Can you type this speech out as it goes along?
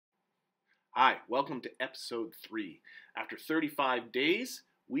Hi, welcome to episode 3. After 35 days,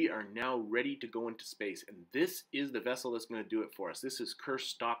 we are now ready to go into space, and this is the vessel that's going to do it for us. This is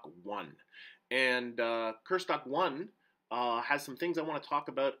Kerstok 1. And Kerstok 1 has some things I want to talk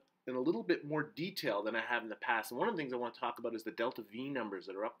about in a little bit more detail than I have in the past. And one of the things I want to talk about is the delta V numbers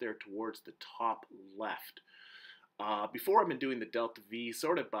that are up there towards the top left. Before I've been doing the delta V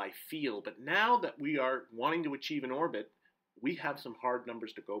sort of by feel, but now that we are wanting to achieve an orbit, we have some hard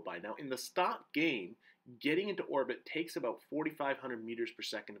numbers to go by. Now, in the stock game, getting into orbit takes about 4,500 meters per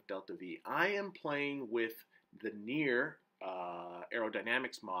second of delta V. I am playing with the Near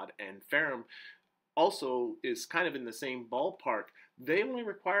aerodynamics mod, and Ferrum also is kind of in the same ballpark. They only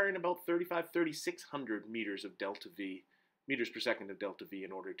require in about 3,600 meters of delta V, meters per second of delta V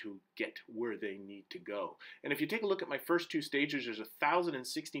in order to get where they need to go. And if you take a look at my first two stages, there's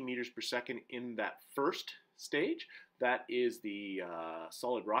 1,060 meters per second in that first stage. That is the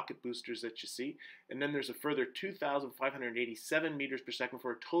solid rocket boosters that you see. And then there's a further 2,587 meters per second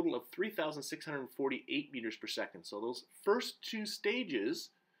for a total of 3,648 meters per second. So those first two stages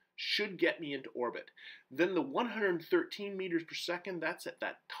should get me into orbit. Then the 113 meters per second, that's at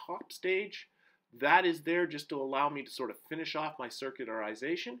that top stage. That is there just to allow me to sort of finish off my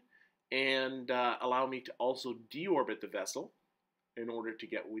circularization and allow me to also deorbit the vessel in order to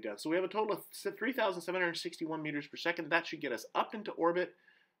get what we done. So we have a total of 3,761 meters per second. That should get us up into orbit,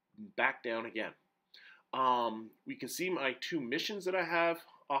 back down again. We can see my two missions that I have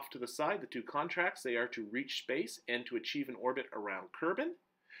off to the side, the two contracts. They are to reach space and to achieve an orbit around Kerbin.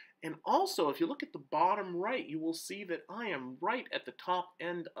 And also, if you look at the bottom right, you will see that I am right at the top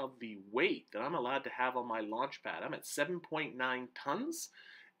end of the weight that I'm allowed to have on my launch pad. I'm at 7.9 tons.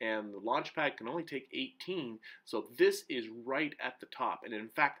 And the launch pad can only take 18, so this is right at the top. And in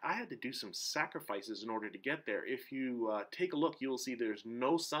fact, I had to do some sacrifices in order to get there. If you take a look, you will see there's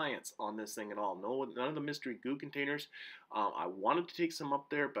no science on this thing at all. None of the mystery goo containers. I wanted to take some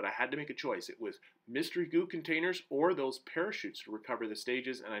up there, but I had to make a choice. It was mystery goo containers or those parachutes to recover the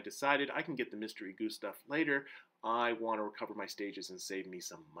stages, and I decided I can get the mystery goo stuff later. I want to recover my stages and save me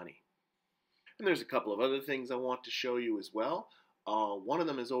some money. And there's a couple of other things I want to show you as well. One of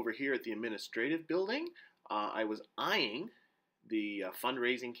them is over here at the administrative building. I was eyeing the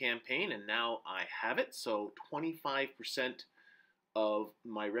fundraising campaign, and now I have it. So 25% of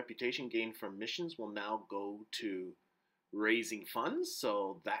my reputation gained from missions will now go to raising funds,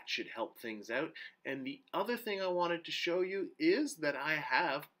 so that should help things out. And the other thing I wanted to show you is that I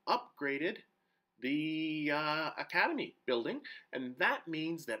have upgraded the Academy building, and that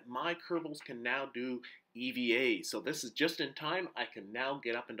means that my Kerbals can now do EVAs. So this is just in time. I can now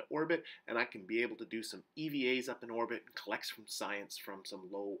get up into orbit, and I can be able to do some EVAs up in orbit and collect some science from some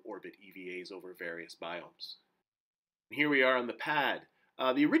low orbit EVAs over various biomes. Here we are on the pad.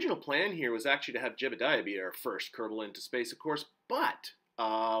 The original plan here was actually to have Jeb be our first Kerbal into space, of course, but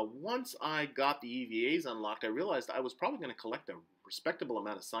once I got the EVAs unlocked, I realized I was probably going to collect a respectable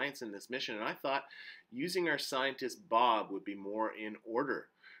amount of science in this mission, and I thought using our scientist Bob would be more in order.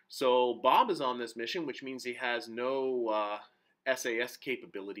 So Bob is on this mission, which means he has no SAS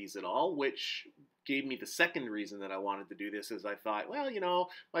capabilities at all, which gave me the second reason that I wanted to do this, is I thought, well, you know,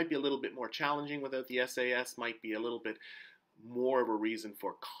 might be a little bit more challenging without the SAS, might be a little bit more of a reason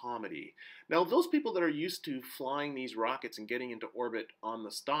for comedy. Now, those people that are used to flying these rockets and getting into orbit on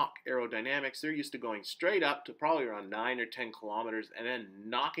the stock aerodynamics, they're used to going straight up to probably around 9 or 10 kilometers and then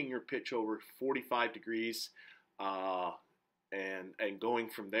knocking your pitch over 45 degrees and going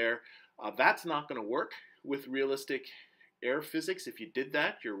from there. That's not going to work with realistic air physics. If you did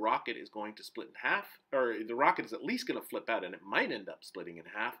that, your rocket is going to split in half, or the rocket is at least going to flip out, and it might end up splitting in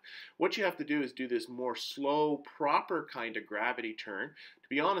half. What you have to do is do this more slow, proper kind of gravity turn. To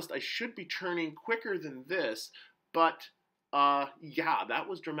be honest, I should be turning quicker than this, but yeah, that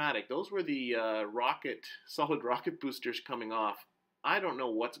was dramatic. Those were the solid rocket boosters coming off. I don't know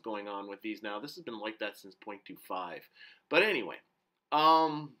what's going on with these now. This has been like that since 0.25. But anyway,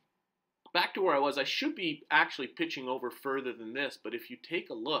 back to where I was. I should be actually pitching over further than this, but if you take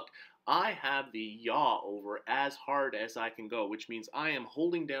a look, I have the yaw over as hard as I can go, which means I am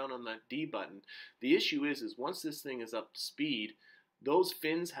holding down on that D button. The issue is once this thing is up to speed, those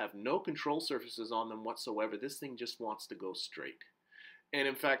fins have no control surfaces on them whatsoever. This thing just wants to go straight. And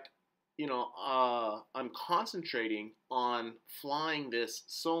in fact, you know, I'm concentrating on flying this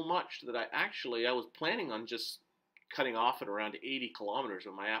so much that I was planning on just cutting off at around 80 kilometers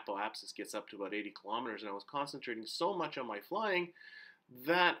when my apoapsis gets up to about 80 kilometers, and I was concentrating so much on my flying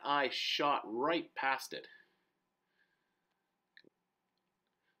that I shot right past it.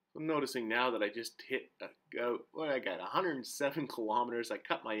 I'm noticing now that I just hit, what I got, 107 kilometers. I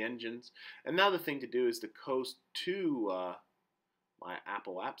cut my engines. And now the thing to do is to coast to my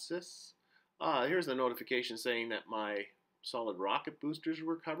apoapsis. Here's the notification saying that my solid rocket boosters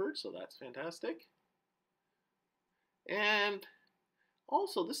were covered, so that's fantastic. And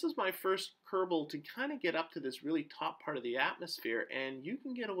also, this is my first Kerbal to kind of get up to this really top part of the atmosphere, and you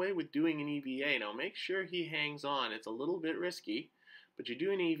can get away with doing an EVA. Now, make sure he hangs on. It's a little bit risky, but you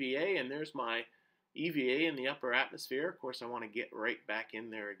do an EVA, and there's my EVA in the upper atmosphere. Of course, I want to get right back in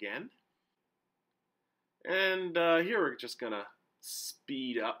there again. And here we're just going to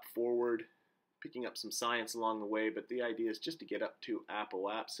speed up forward, picking up some science along the way, but the idea is just to get up to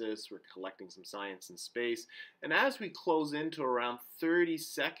apoapsis. We're collecting some science in space. And as we close into around 30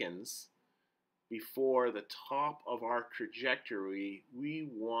 seconds before the top of our trajectory, we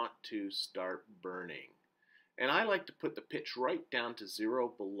want to start burning. And I like to put the pitch right down to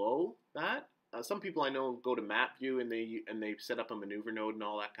 0 below that. Some people I know go to map view and they set up a maneuver node and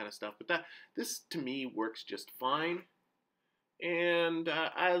all that kind of stuff, but this to me works just fine. And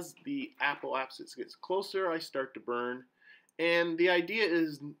as the apoapsis gets closer, I start to burn. And the idea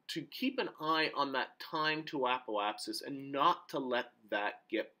is to keep an eye on that time to apoapsis and not to let that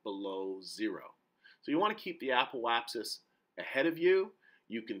get below 0. So you want to keep the apoapsis ahead of you.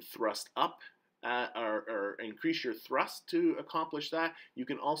 You can thrust up or increase your thrust to accomplish that. You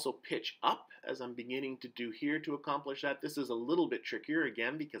can also pitch up, as I'm beginning to do here, to accomplish that. This is a little bit trickier,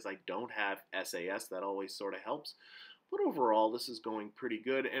 again, because I don't have SAS. That always sort of helps. But overall, this is going pretty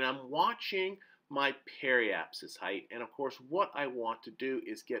good. And I'm watching my periapsis height. And of course, what I want to do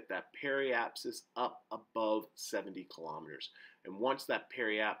is get that periapsis up above 70 kilometers. And once that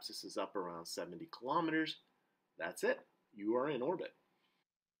periapsis is up around 70 kilometers, that's it. You are in orbit.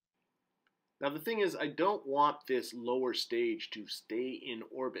 Now the thing is, I don't want this lower stage to stay in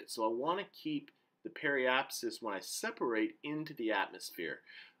orbit. So I want to keep the periapsis when I separate into the atmosphere.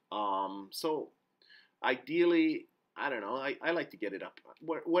 So ideally, I don't know, I like to get it up,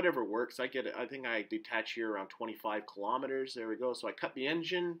 whatever works. I think I detach here around 25 kilometers. There we go. So I cut the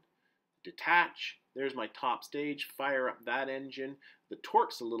engine, detach. There's my top stage, fire up that engine. The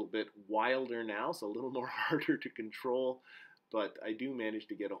torque's a little bit wilder now, so a little more harder to control, but I do manage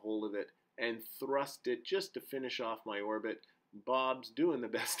to get a hold of it and thrust it just to finish off my orbit. Bob's doing the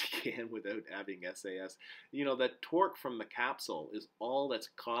best he can without having SAS. You know, that torque from the capsule is all that's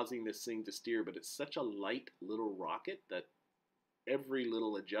causing this thing to steer, but it's such a light little rocket that every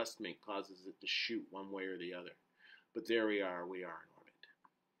little adjustment causes it to shoot one way or the other. But there we are in orbit.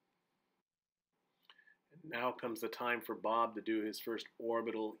 And now comes the time for Bob to do his first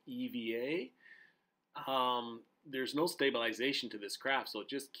orbital EVA. There's no stabilization to this craft, so it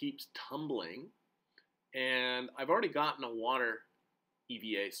just keeps tumbling. And I've already gotten a water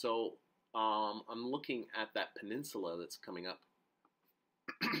EVA, so I'm looking at that peninsula that's coming up.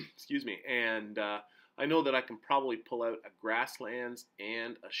 Excuse me. And I know that I can probably pull out a grasslands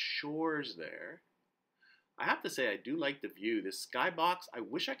and a shores there. I have to say I do like the view. This skybox, I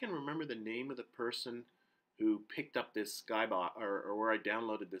wish I can remember the name of the person who picked up this skybox, or where I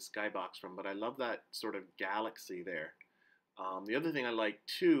downloaded this skybox from, but I love that sort of galaxy there. The other thing I like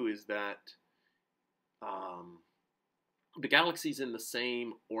too is that the galaxy's in the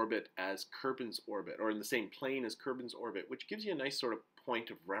same orbit as Kerbin's orbit, or in the same plane as Kerbin's orbit, which gives you a nice sort of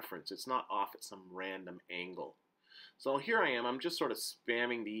point of reference. It's not off at some random angle. So here I am, I'm just sort of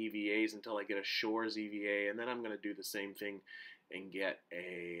spamming the EVAs until I get a shores EVA, and then I'm going to do the same thing and get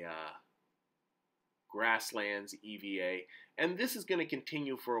a grasslands EVA. And this is going to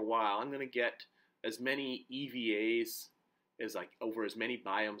continue for a while. I'm going to get as many EVAs over as many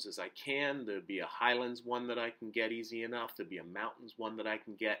biomes as I can. There'll be a highlands one that I can get easy enough. There'll be a mountains one that I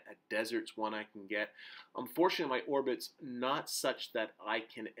can get, a deserts one I can get. Unfortunately, my orbit's not such that I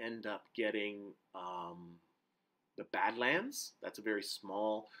can end up getting the Badlands. That's a very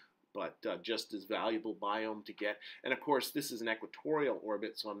small but just as valuable biome to get. And of course, this is an equatorial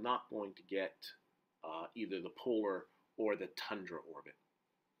orbit, so I'm not going to get either the polar or the tundra orbit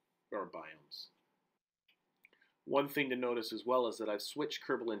or biomes. One thing to notice as well is that I've switched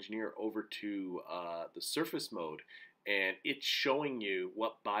Kerbal Engineer over to the surface mode, and it's showing you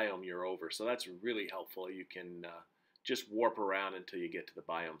what biome you're over. So that's really helpful. You can just warp around until you get to the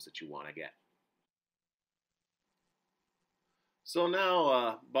biomes that you want to get. So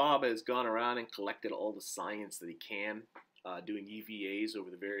now Bob has gone around and collected all the science that he can, doing EVAs over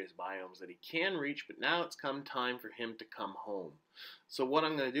the various biomes that he can reach, but now it's come time for him to come home. So what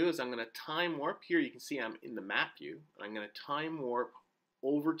I'm going to do is I'm going to time warp. Here you can see I'm in the map view. I'm going to time warp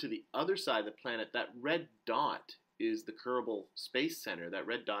over to the other side of the planet. That red dot is the Kerbal Space Center. That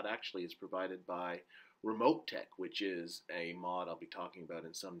red dot actually is provided by Remote Tech, which is a mod I'll be talking about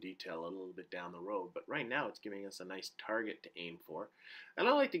in some detail a little bit down the road. But right now it's giving us a nice target to aim for. And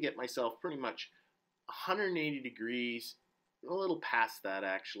I like to get myself pretty much 180 degrees, a little past that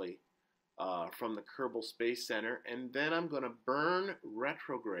actually, from the Kerbal Space Center. And then I'm going to burn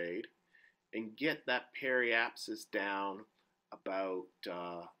retrograde and get that periapsis down about,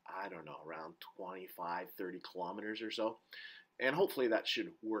 I don't know, around 25, 30 kilometers or so. And hopefully that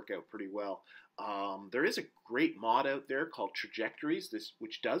should work out pretty well. There is a great mod out there called Trajectories,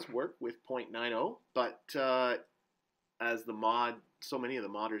 which does work with 0.90, but as the mod, so many of the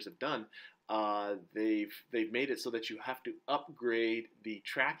modders have done, they've made it so that you have to upgrade the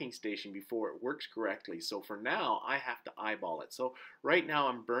tracking station before it works correctly. So for now, I have to eyeball it. So right now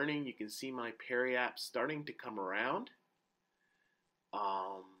I'm burning. You can see my periaps starting to come around.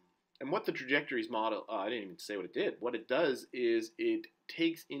 And what the Trajectories model, I didn't even say what it did. What it does is it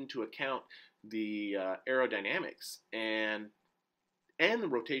takes into account the aerodynamics and the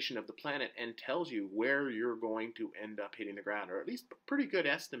rotation of the planet and tells you where you're going to end up hitting the ground, or at least a pretty good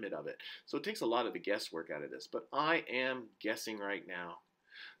estimate of it. So it takes a lot of the guesswork out of this, but I am guessing right now.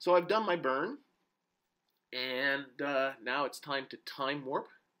 So I've done my burn, and now it's time to time warp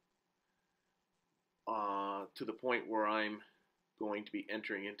to the point where I'm going to be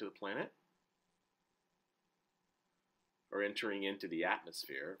entering into the planet, or entering into the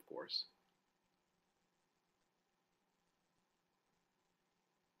atmosphere, of course.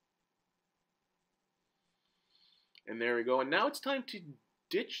 And there we go. And now it's time to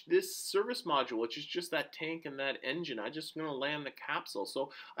ditch this service module, which is just that tank and that engine. I'm just going to land the capsule.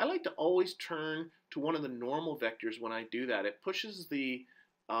 So I like to always turn to one of the normal vectors when I do that. It pushes the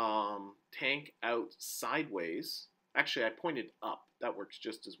tank out sideways. Actually, I pointed up. That works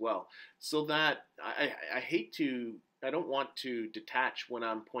just as well. So that I don't want to detach when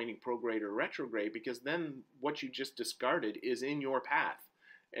I'm pointing prograde or retrograde, because then what you just discarded is in your path.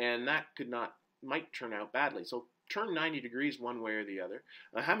 And that might turn out badly. So turn 90 degrees one way or the other.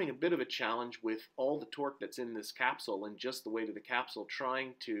 I'm having a bit of a challenge with all the torque that's in this capsule and just the weight of the capsule,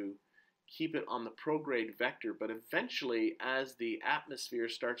 trying to keep it on the prograde vector. But eventually, as the atmosphere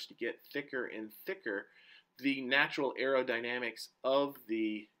starts to get thicker and thicker, the natural aerodynamics of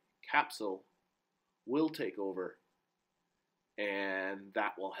the capsule will take over, and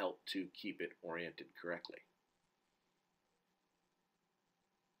that will help to keep it oriented correctly.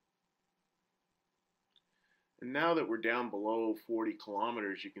 And now that we're down below 40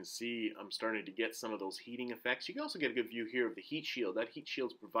 kilometers, you can see I'm starting to get some of those heating effects. You can also get a good view here of the heat shield. That heat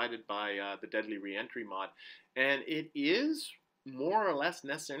shield is provided by the Deadly Reentry mod, and it is more or less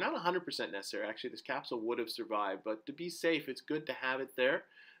necessary. Not 100% necessary, actually. This capsule would have survived, but to be safe, it's good to have it there.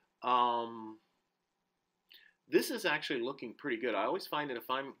 This is actually looking pretty good. I always find that if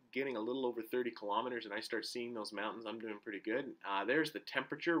I'm getting a little over 30 kilometers and I start seeing those mountains, I'm doing pretty good. There's the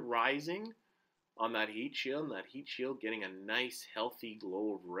temperature rising on that heat shield, and that heat shield getting a nice healthy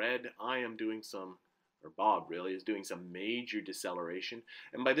glow of red. I am doing some, or Bob really is doing some major deceleration.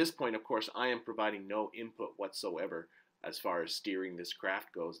 And by this point, of course, I am providing no input whatsoever as far as steering this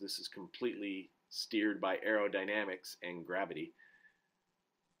craft goes. This is completely steered by aerodynamics and gravity.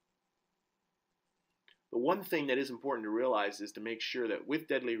 The one thing that is important to realize is to make sure that with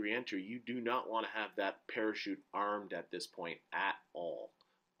Deadly Reentry, you do not want to have that parachute armed at this point at all.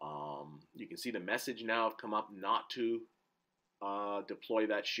 You can see the message now have come up not to deploy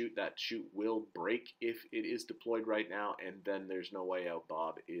that chute. That chute will break if it is deployed right now, and then there's no way out.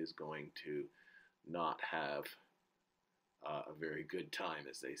 Bob is going to not have a very good time,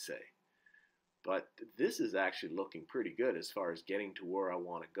 as they say. But this is actually looking pretty good as far as getting to where I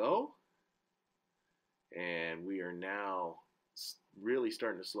want to go. And we are now really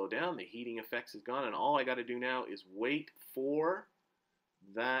starting to slow down. The heating effects is gone, and all I got to do now is wait for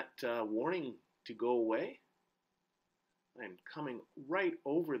that warning to go away. I'm coming right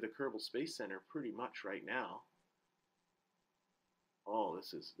over the Kerbal Space Center pretty much right now. Oh,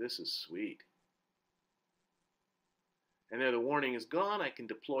 this is sweet. And there the warning is gone. I can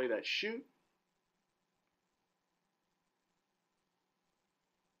deploy that chute.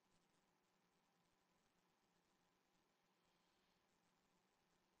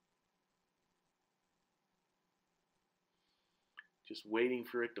 Just waiting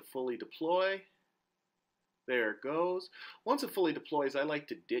for it to fully deploy. There it goes. Once it fully deploys, I like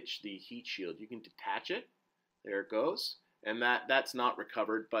to ditch the heat shield. You can detach it. There it goes. and that's not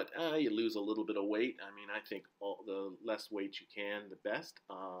recovered, but you lose a little bit of weight. I mean, I think the less weight you can, the best.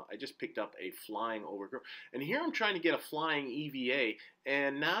 I just picked up a flying over, and here I'm trying to get a flying EVA,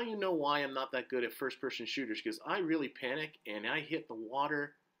 and now you know why I'm not that good at first-person shooters, because I really panic, and I hit the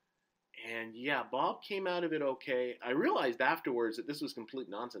water, and yeah, Bob came out of it okay. I realized afterwards that this was complete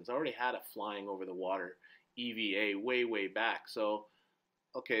nonsense. I already had a flying over the water EVA way back, so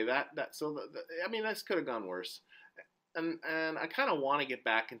okay, I mean, this could have gone worse. And I kind of want to get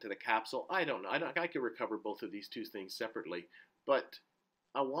back into the capsule. I don't know. I could recover both of these two things separately, but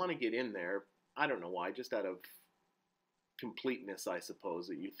I want to get in there. I don't know why. Just out of completeness, I suppose,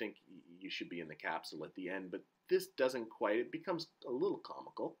 that you think you should be in the capsule at the end. But this doesn't quite. It becomes a little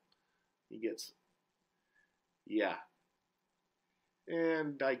comical. He gets, yeah.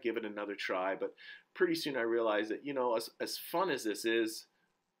 And I give it another try, but pretty soon I realize that, you know, as fun as this is,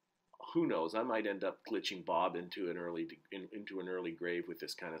 who knows? I might end up glitching Bob into an early grave with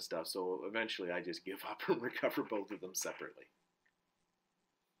this kind of stuff. So eventually, I just give up and recover both of them separately.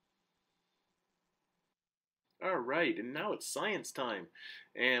 All right, and now it's science time.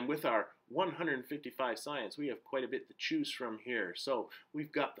 And with our 155 science, we have quite a bit to choose from here. So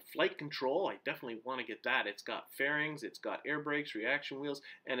we've got the flight control. I definitely want to get that. It's got fairings, it's got air brakes, reaction wheels,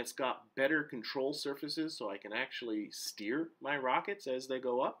 and it's got better control surfaces so I can actually steer my rockets as they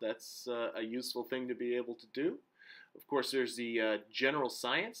go up. That's a useful thing to be able to do. Of course, there's the general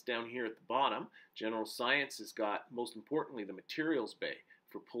science down here at the bottom. General science has got, most importantly, the materials bay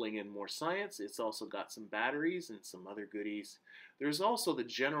for pulling in more science. It's also got some batteries and some other goodies. There's also the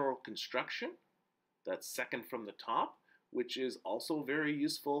general construction, that's second from the top, which is also a very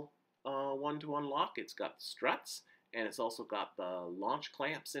useful one to unlock. It's got the struts, and it's also got the launch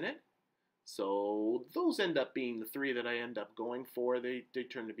clamps in it. So those end up being the three that I end up going for. They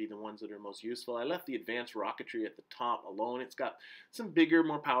turn to be the ones that are most useful. I left the advanced rocketry at the top alone. It's got some bigger,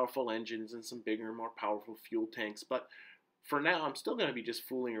 more powerful engines and some bigger, more powerful fuel tanks, but for now, I'm still going to be just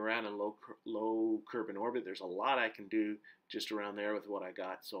fooling around in low Kerbin orbit. There's a lot I can do just around there with what I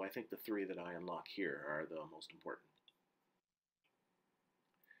got, so I think the three that I unlock here are the most important.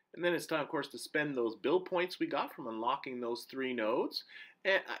 And then it's time, of course, to spend those build points we got from unlocking those three nodes.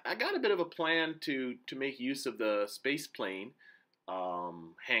 And I got a bit of a plan to make use of the space plane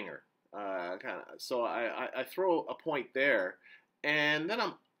hangar. So I throw a point there, and then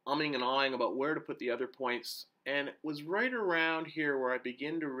I'm umming and ahhing about where to put the other points. And it was right around here where I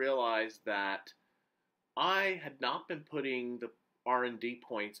began to realize that I had not been putting the R&D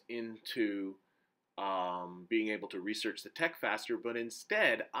points into being able to research the tech faster, but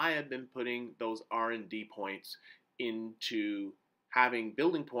instead I had been putting those R&D points into having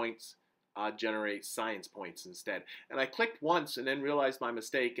building points generate science points instead. And I clicked once and then realized my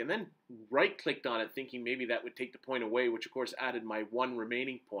mistake, and then right-clicked on it thinking maybe that would take the point away, which of course added my one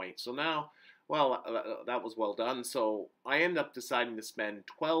remaining point. So now, well, that was well done. So I end up deciding to spend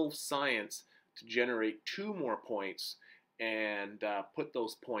 12 science to generate 2 more points and put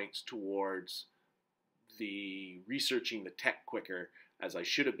those points towards the researching the tech quicker, as I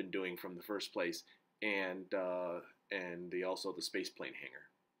should have been doing from the first place, and also the spaceplane hangar.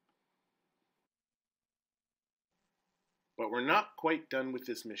 But we're not quite done with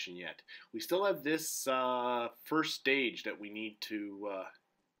this mission yet. We still have this first stage that we need to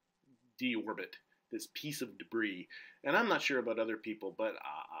deorbit, this piece of debris. And I'm not sure about other people, but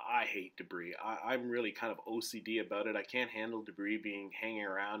I hate debris. I'm really kind of OCD about it. I can't handle debris being hanging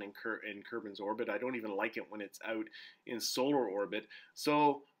around in Kerbin's orbit. I don't even like it when it's out in solar orbit.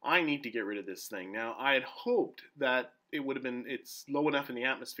 So I need to get rid of this thing. Now, I had hoped that it's low enough in the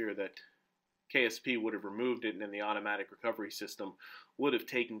atmosphere that KSP would have removed it and then the automatic recovery system would have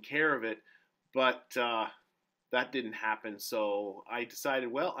taken care of it, but that didn't happen. So I decided,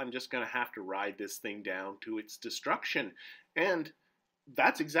 well, I'm just going to have to ride this thing down to its destruction. And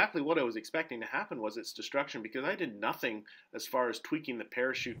that's exactly what I was expecting to happen, was its destruction, because I did nothing as far as tweaking the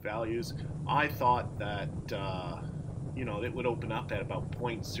parachute values. I thought that it would open up at about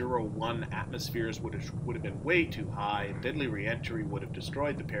 0.01 atmospheres, would have been way too high. Deadly Reentry would have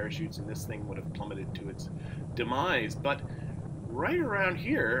destroyed the parachutes, and this thing would have plummeted to its demise. But right around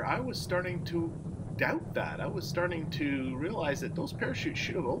here, I was starting to doubt that. I was starting to realize that those parachutes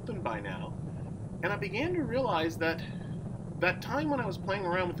should have opened by now. And I began to realize that that time when I was playing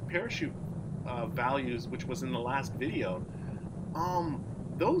around with the parachute values, which was in the last video,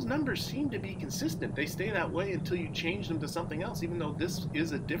 those numbers seem to be consistent. They stay that way until you change them to something else, even though this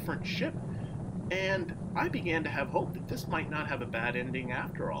is a different ship. And I began to have hope that this might not have a bad ending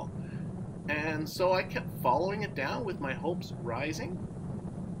after all. And so I kept following it down with my hopes rising.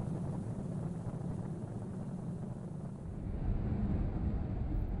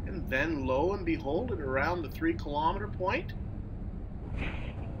 then lo and behold, at around the 3-kilometer point,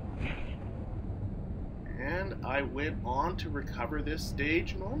 and I went on to recover this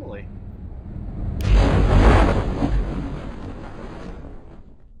stage normally.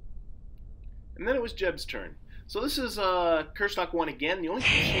 And then it was Jeb's turn. So this is Kerstok 1 again. The only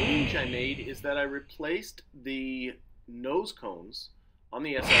change I made is that I replaced the nose cones on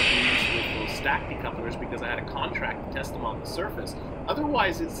the SRBs with those stack decouplers because I had a contract to test them on the surface.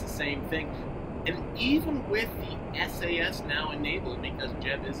 Otherwise, it's the same thing. And even with the SAS now enabled, because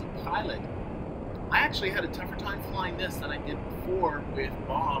Jeb is a pilot, I actually had a tougher time flying this than I did before with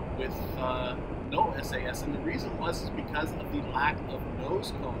Bob with no SAS. And the reason was because of the lack of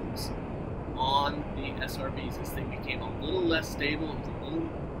nose cones on the SRBs. This thing became a little less stable. It was a little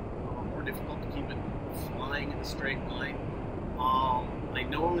more difficult to keep it flying in a straight line. I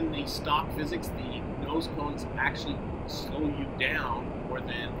know in the stock physics, the nose cones actually slow you down more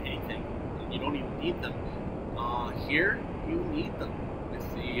than anything. You don't even need them. Here, you need them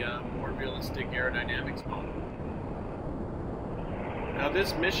with the more realistic aerodynamics model. Now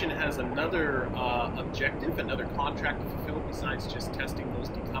this mission has another objective, another contract to fulfill besides just testing those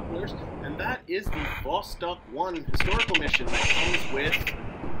decouplers, and that is the Vostok 1 historical mission that comes with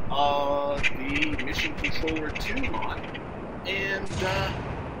the Mission Controller 2 mod. And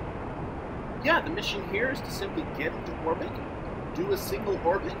yeah, the mission here is to simply get into orbit, do a single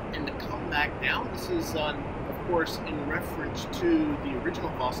orbit, and to come back down. This is of course, in reference to the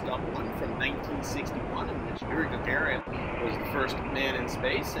original Vostok 1 from 1961, in which Yuri Gagarin was the first man in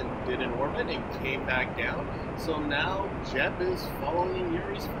space and did an orbit and came back down. So now Jeb is following in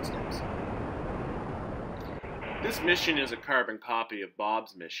Yuri's footsteps. This mission is a carbon copy of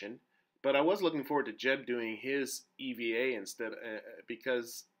Bob's mission, but I was looking forward to Jeb doing his EVA instead,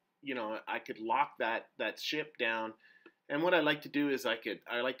 because, you know, I could lock that ship down. And what I like to do is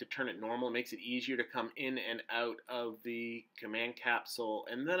I like to turn it normal. It makes it easier to come in and out of the command capsule.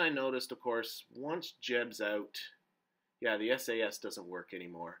 And then I noticed, of course, once Jeb's out, yeah, the SAS doesn't work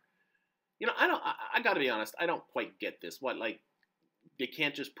anymore. You know, I got to be honest, I don't quite get this. What, like, you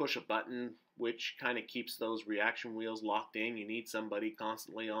can't just push a button, which kind of keeps those reaction wheels locked in. You need somebody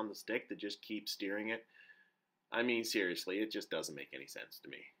constantly on the stick to just keep steering it. I mean, seriously, it just doesn't make any sense to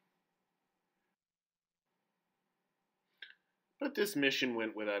me. But this mission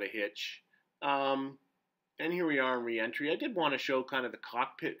went without a hitch. And here we are in reentry. I did want to show kind of the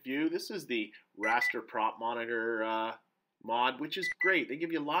cockpit view. This is the raster prop monitor mod, which is great. They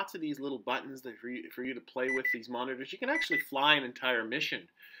give you lots of these little buttons that for you to play with these monitors. You can actually fly an entire mission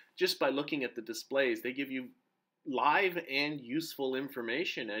just by looking at the displays. They give you live and useful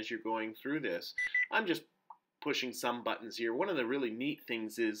information as you're going through this. I'm just pushing some buttons here. One of the really neat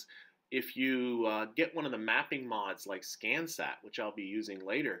things is if you get one of the mapping mods like ScanSat, which I'll be using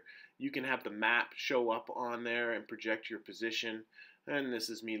later, you can have the map show up on there and project your position. And this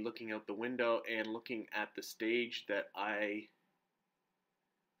is me looking out the window and looking at the stage that I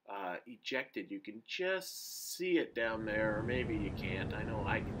ejected. You can just see it down there, or maybe you can't. I know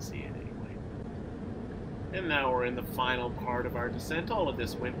I can see it anyway. And now we're in the final part of our descent. All of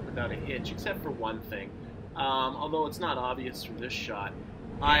this went without a hitch, except for one thing. Although it's not obvious from this shot,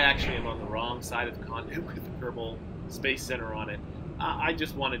 I actually am on the wrong side of the continent with the Kerbal Space Center on it. I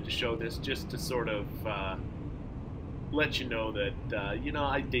just wanted to show this just to sort of let you know that, you know,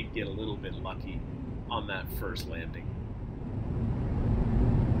 I did get a little bit lucky on that first landing.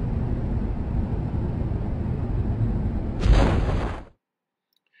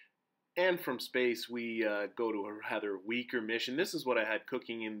 And from space, we go to a rather weaker mission. This is what I had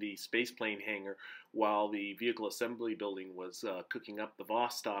cooking in the spaceplane hangar while the vehicle assembly building was cooking up the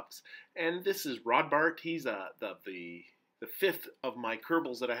Vostoks. And this is Rodbart. He's the fifth of my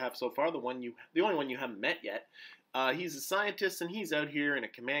Kerbals that I have so far, the only one you haven't met yet. He's a scientist, and he's out here in a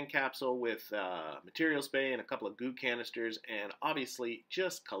command capsule with materials bay and a couple of goo canisters, and obviously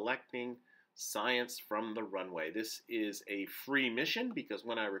just collecting science from the runway. This is a free mission because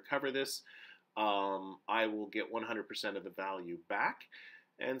when I recover this, I will get 100% of the value back.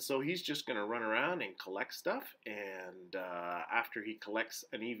 And so he's just going to run around and collect stuff. And after he collects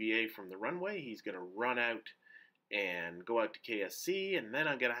an EVA from the runway, he's going to run out and go out to KSC. And then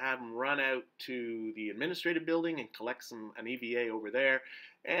I'm going to have him run out to the administrative building and collect an EVA over there.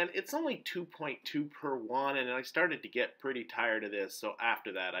 And it's only 2.2 per one, and I started to get pretty tired of this, so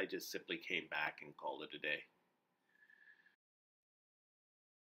after that I just simply came back and called it a day.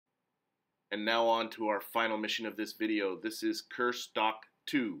 And now on to our final mission of this video. This is Kerstok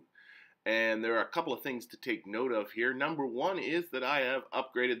 2. And there are a couple of things to take note of here. Number one is that I have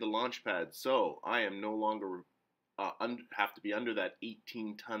upgraded the launch pad, so I am no longer have to be under that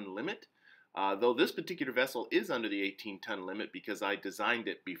 18-ton limit. Though this particular vessel is under the 18-ton limit because I designed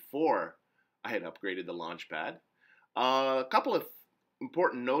it before I had upgraded the launch pad. A couple of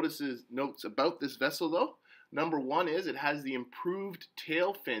important notes about this vessel though. Number one is it has the improved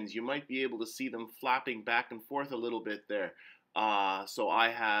tail fins. You might be able to see them flapping back and forth a little bit there. So I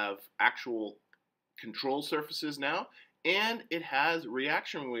have actual control surfaces now, and it has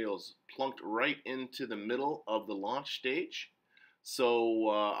reaction wheels plunked right into the middle of the launch stage. So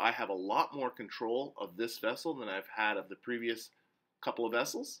I have a lot more control of this vessel than I've had of the previous couple of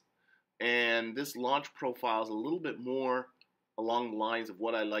vessels. And this launch profile is a little bit more along the lines of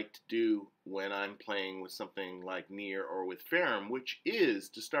what I like to do when I'm playing with something like Near or with Ferrum, which is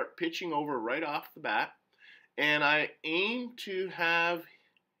to start pitching over right off the bat. And I aim to have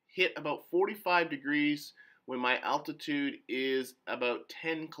hit about 45 degrees when my altitude is about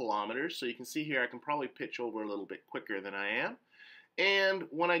 10 kilometers. So you can see here I can probably pitch over a little bit quicker than I am. And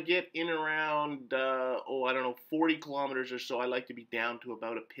when I get in around, 40 kilometers or so, I like to be down to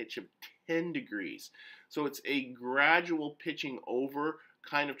about a pitch of 10 degrees. So it's a gradual pitching over,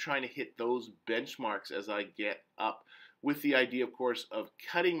 kind of trying to hit those benchmarks as I get up, with the idea, of course, of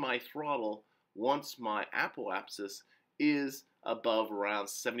cutting my throttle once my apoapsis is above around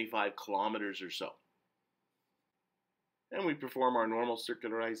 75 kilometers or so. And we perform our normal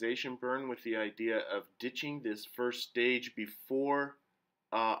circularization burn with the idea of ditching this first stage before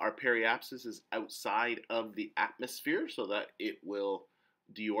our periapsis is outside of the atmosphere so that it will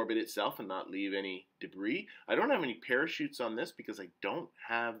deorbit itself and not leave any debris. I don't have any parachutes on this because I don't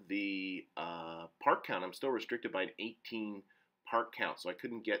have the part count. I'm still restricted by an 18 part count, so I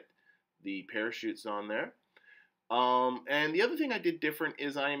couldn't get the parachutes on there. And the other thing I did different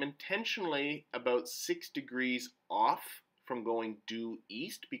is I am intentionally about 6 degrees off from going due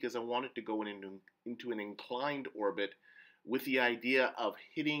east because I wanted to go into an inclined orbit with the idea of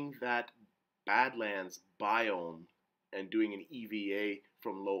hitting that Badlands biome and doing an EVA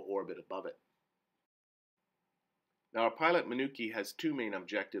from low orbit above it. Now, our pilot Munuki has two main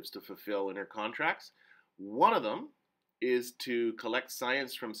objectives to fulfill in her contracts. One of them is to collect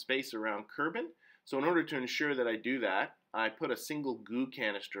science from space around Kerbin. So in order to ensure that I do that, I put a single goo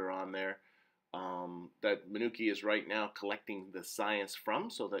canister on there that Munuki is right now collecting the science from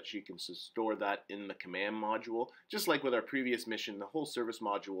so that she can store that in the command module. Just like with our previous mission, the whole service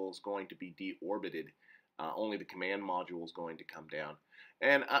module is going to be deorbited. Only the command module is going to come down.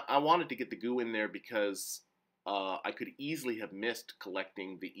 And I wanted to get the goo in there because I could easily have missed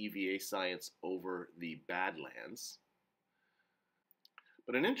collecting the EVA science over the Badlands.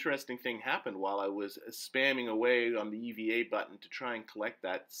 But an interesting thing happened while I was spamming away on the EVA button to try and collect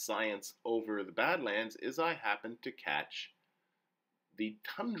that science over the Badlands is I happened to catch the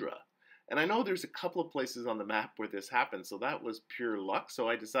tundra. And I know there's a couple of places on the map where this happened, so that was pure luck, so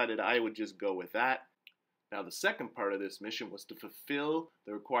I decided I would just go with that. Now the second part of this mission was to fulfill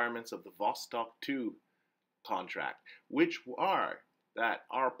the requirements of the Vostok 2 contract, which are that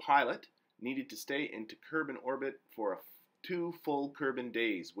our pilot needed to stay into Kerbin orbit for 2 full Kerbin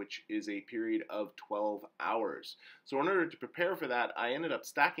days, which is a period of 12 hours. So in order to prepare for that, I ended up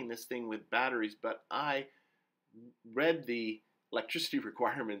stacking this thing with batteries, but I read the electricity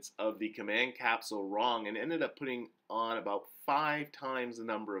requirements of the command capsule wrong and ended up putting on about 5 times the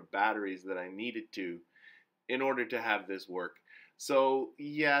number of batteries that I needed to in order to have this work. So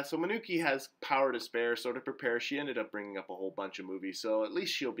yeah, so Munuki has power to spare, so to prepare, she ended up bringing up a whole bunch of movies, so at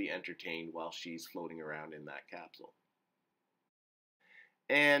least she'll be entertained while she's floating around in that capsule.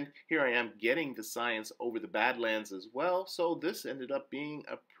 And here I am getting the science over the Badlands as well, so this ended up being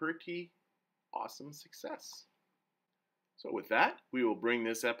a pretty awesome success. So with that, we will bring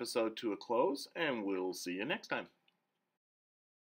this episode to a close, and we'll see you next time.